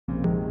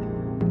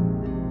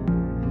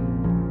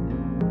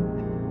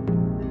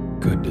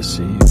Good to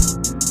see you.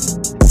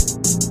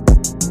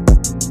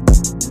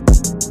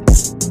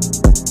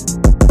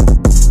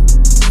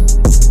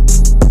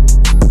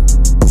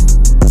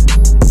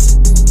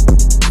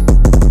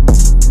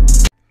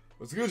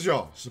 What's good,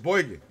 y'all? It's your boy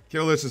again.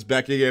 Killualicious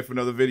back again for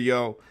another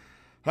video.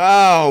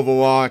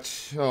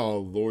 Overwatch. Oh,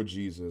 Lord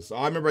Jesus.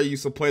 I remember I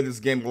used to play this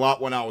game a lot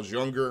when I was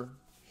younger.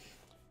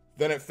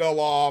 Then it fell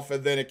off,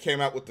 and then it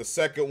came out with the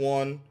second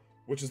one,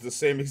 which is the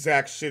same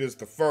exact shit as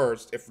the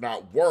first, if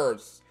not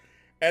worse.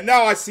 And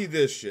now I see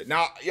this shit.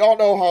 Now, y'all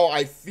know how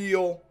I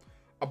feel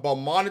about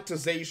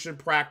monetization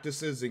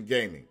practices in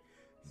gaming.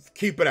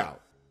 Keep it out.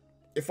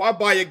 If I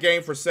buy a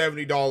game for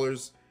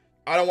 $70,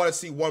 I don't want to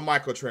see one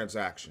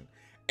microtransaction.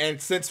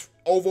 And since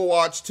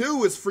Overwatch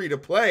 2 is free to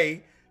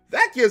play,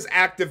 that gives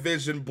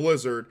Activision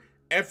Blizzard,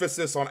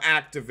 emphasis on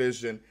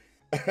Activision,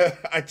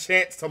 a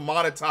chance to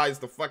monetize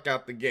the fuck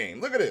out the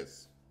game. Look at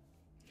this.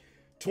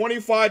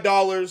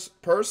 $25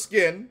 per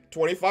skin,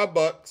 25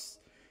 bucks,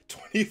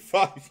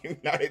 25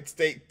 United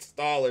States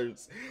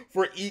dollars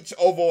for each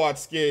Overwatch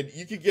skin.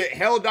 You can get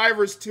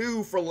Helldivers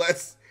 2 for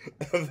less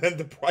than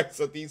the price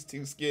of these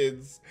two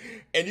skins.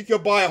 And you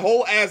can buy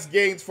whole ass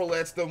games for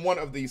less than one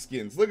of these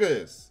skins. Look at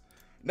this.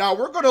 Now,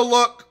 we're going to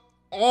look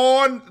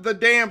on the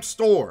damn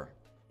store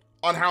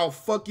on how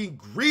fucking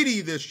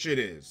greedy this shit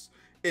is.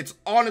 It's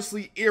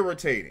honestly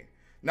irritating.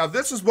 Now,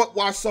 this is what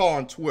I saw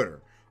on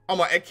Twitter. I'm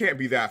like, it can't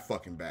be that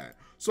fucking bad.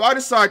 So I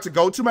decided to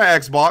go to my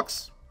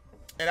Xbox,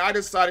 and I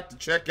decided to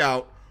check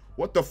out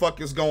what the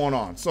fuck is going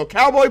on. So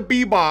Cowboy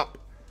Bebop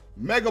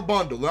Mega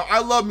Bundle. Now, I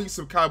love me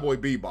some Cowboy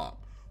Bebop.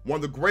 One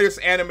of the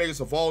greatest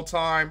animes of all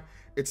time.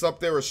 It's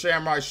up there with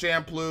Samurai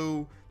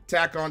Champloo,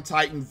 Attack on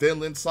Titan,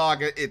 Vinland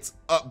Saga. It's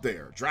up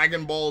there.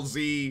 Dragon Ball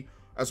Z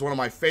as one of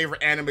my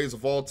favorite animes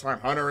of all time.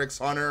 Hunter x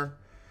Hunter.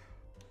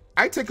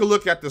 I take a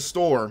look at the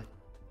store,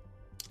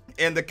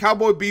 and the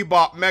Cowboy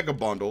Bebop Mega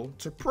Bundle,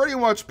 to pretty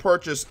much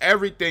purchase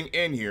everything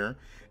in here,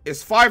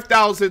 is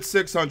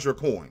 5,600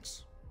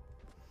 coins.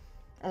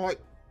 I'm like,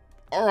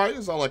 all right,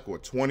 is that like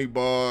what, 20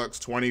 bucks,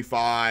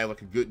 25,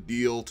 like a good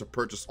deal to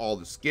purchase all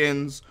the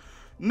skins?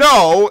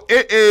 No,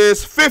 it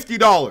is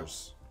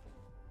 $50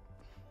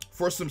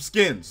 for some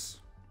skins.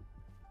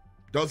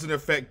 Doesn't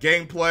affect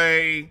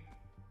gameplay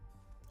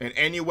in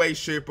any way,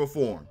 shape, or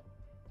form.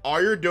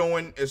 All you're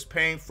doing is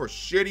paying for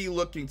shitty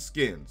looking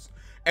skins.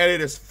 And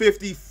it is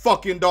 $50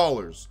 fucking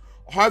dollars.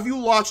 Have you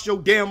lost your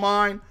damn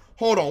mind?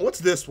 Hold on, what's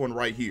this one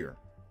right here?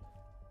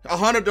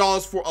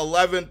 $100 for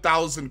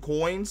 11,000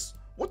 coins?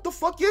 What the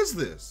fuck is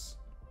this?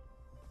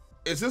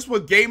 Is this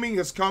what gaming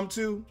has come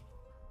to,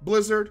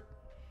 Blizzard?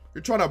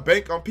 You're trying to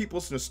bank on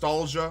people's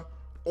nostalgia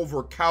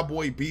over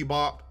Cowboy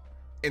Bebop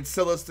and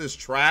sell us this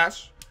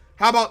trash?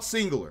 How about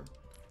singular?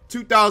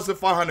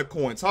 2,500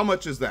 coins. How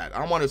much is that?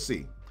 I want to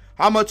see.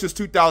 How much is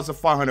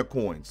 2,500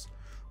 coins?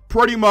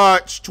 Pretty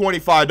much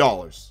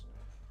 $25.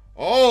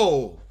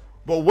 Oh,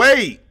 but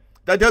wait.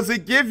 That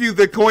doesn't give you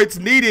the coins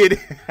needed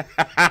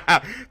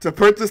to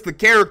purchase the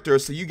character.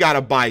 So you got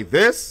to buy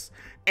this,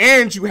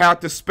 and you have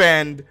to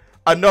spend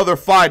another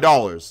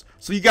 $5.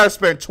 So you got to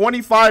spend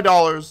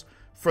 $25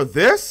 for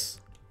this?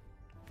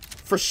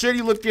 For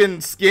shitty looking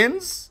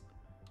skins?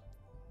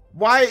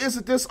 Why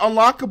isn't this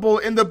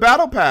unlockable in the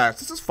battle pass?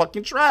 This is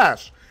fucking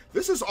trash.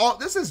 This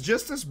is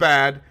just as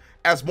bad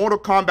as Mortal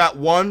Kombat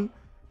 1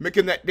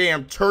 making that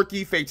damn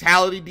turkey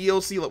fatality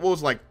DLC. What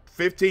was it, like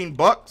 15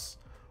 bucks?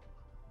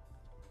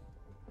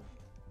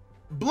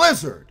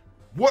 Blizzard,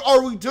 what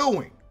are we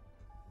doing?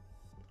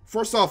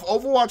 First off,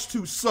 Overwatch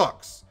 2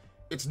 sucks.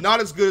 It's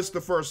not as good as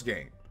the first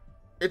game.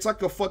 It's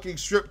like a fucking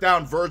stripped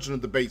down version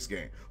of the base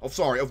game. Oh,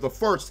 sorry, of the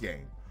first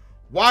game.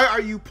 Why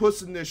are you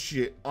pushing this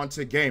shit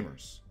onto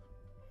gamers?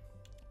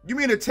 You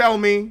mean to tell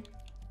me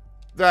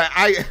that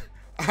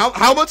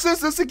how much is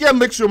this again?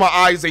 Make sure my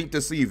eyes ain't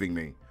deceiving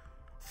me.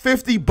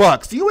 50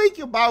 bucks. Do you know what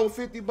you can buy with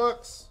 50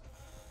 bucks?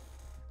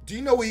 Do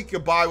you know what you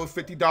can buy with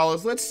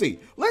 $50? Let's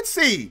see. Let's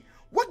see.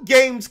 What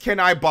games can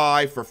I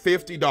buy for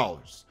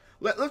 $50?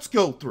 Let's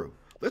go through.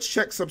 Let's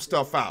check some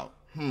stuff out.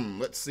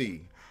 Let's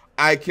see.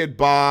 I could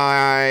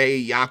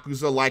buy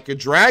Yakuza Like a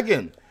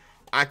Dragon.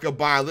 I could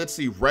buy, let's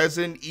see,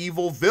 Resident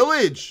Evil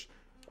Village.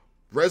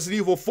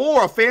 Resident Evil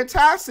 4, a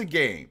fantastic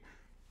game.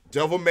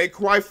 Devil May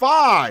Cry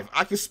 5.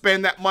 I could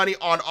spend that money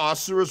on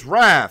Asura's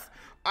Wrath.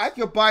 I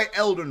could buy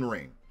Elden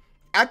Ring.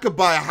 I could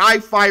buy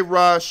Hi-Fi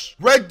Rush.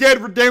 Red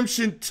Dead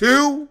Redemption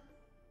 2.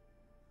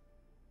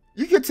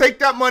 You can take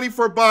that money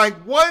for buying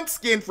one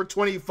skin for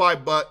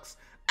 25 bucks,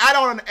 add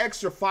on an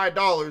extra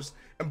 $5,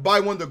 and buy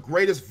one of the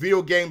greatest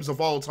video games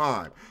of all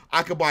time.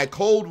 I could buy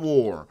Cold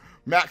War,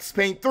 Max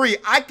Payne 3.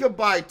 I could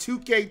buy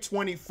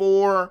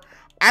 2K24.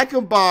 I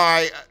could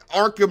buy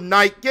Arkham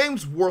Knight.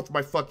 Games worth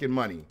my fucking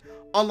money.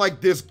 Unlike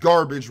this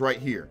garbage right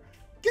here.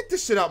 Get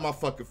this shit out my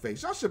fucking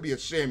face. Y'all should be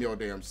ashamed of your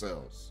damn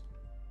selves.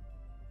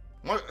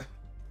 What?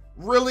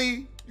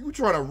 Really? You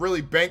trying to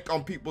really bank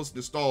on people's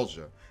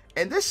nostalgia.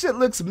 And this shit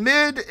looks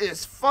mid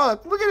as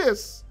fuck. Look at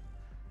this.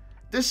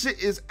 This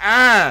shit is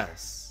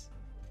ass.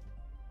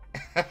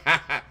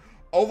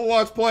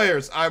 Overwatch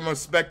players, I'm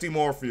expecting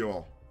more for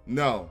y'all.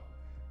 No.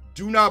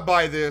 Do not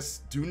buy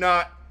this. Do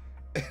not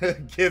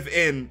give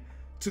in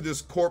to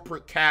this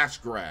corporate cash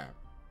grab.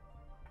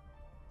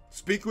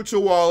 Speak with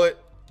your wallet.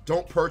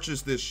 Don't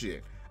purchase this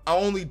shit. I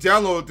only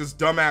downloaded this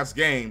dumbass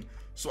game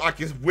so I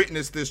can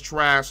witness this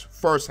trash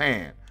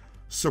firsthand.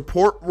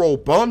 Support roll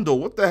bundle.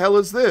 What the hell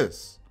is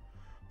this?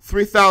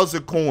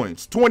 3,000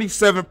 coins.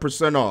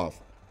 27%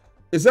 off.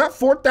 Is that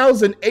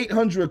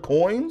 4,800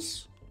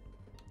 coins?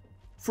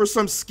 For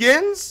some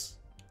skins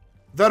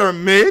that are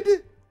mid?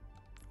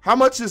 How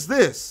much is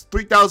this?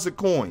 3,000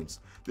 coins.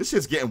 This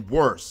shit's getting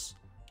worse.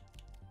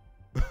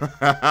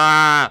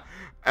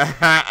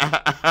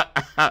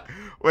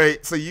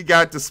 Wait, so you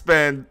got to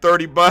spend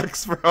 30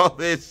 bucks for all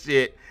this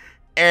shit.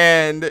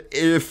 And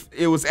if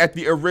it was at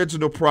the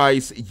original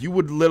price, you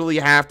would literally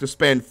have to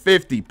spend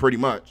 50 pretty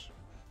much.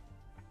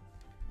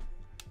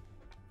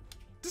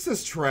 This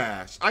is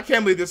trash. I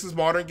can't believe this is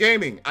modern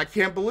gaming. I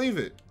can't believe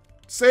it.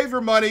 Save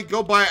your money.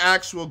 Go buy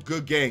actual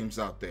good games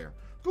out there.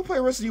 Go play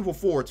Resident Evil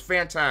 4. It's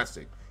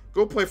fantastic.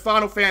 Go play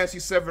Final Fantasy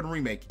VII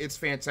Remake. It's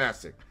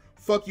fantastic.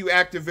 Fuck you,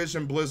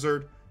 Activision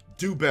Blizzard.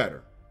 Do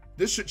better.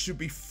 This shit should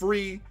be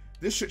free.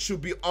 This shit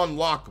should be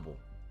unlockable.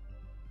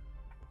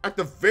 At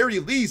the very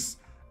least,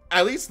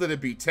 at least let it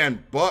be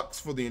 10 bucks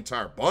for the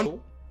entire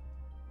bundle.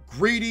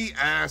 Greedy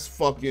ass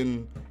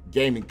fucking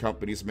gaming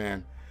companies,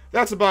 man.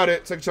 That's about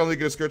it. Check out the link in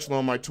the description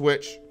on my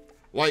Twitch.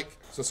 Like,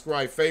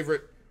 subscribe,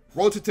 favorite.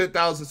 Roll to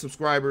 10,000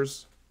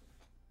 subscribers.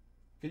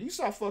 Can you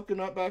stop fucking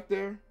up back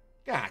there?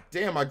 God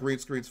damn, my green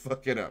screen's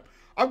fucking up.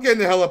 I'm getting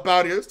the hell up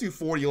out of here. Let's do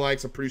 40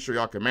 likes. I'm pretty sure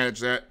y'all can manage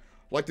that.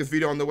 Like the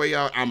video on the way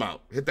out. I'm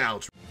out. Hit the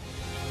outro.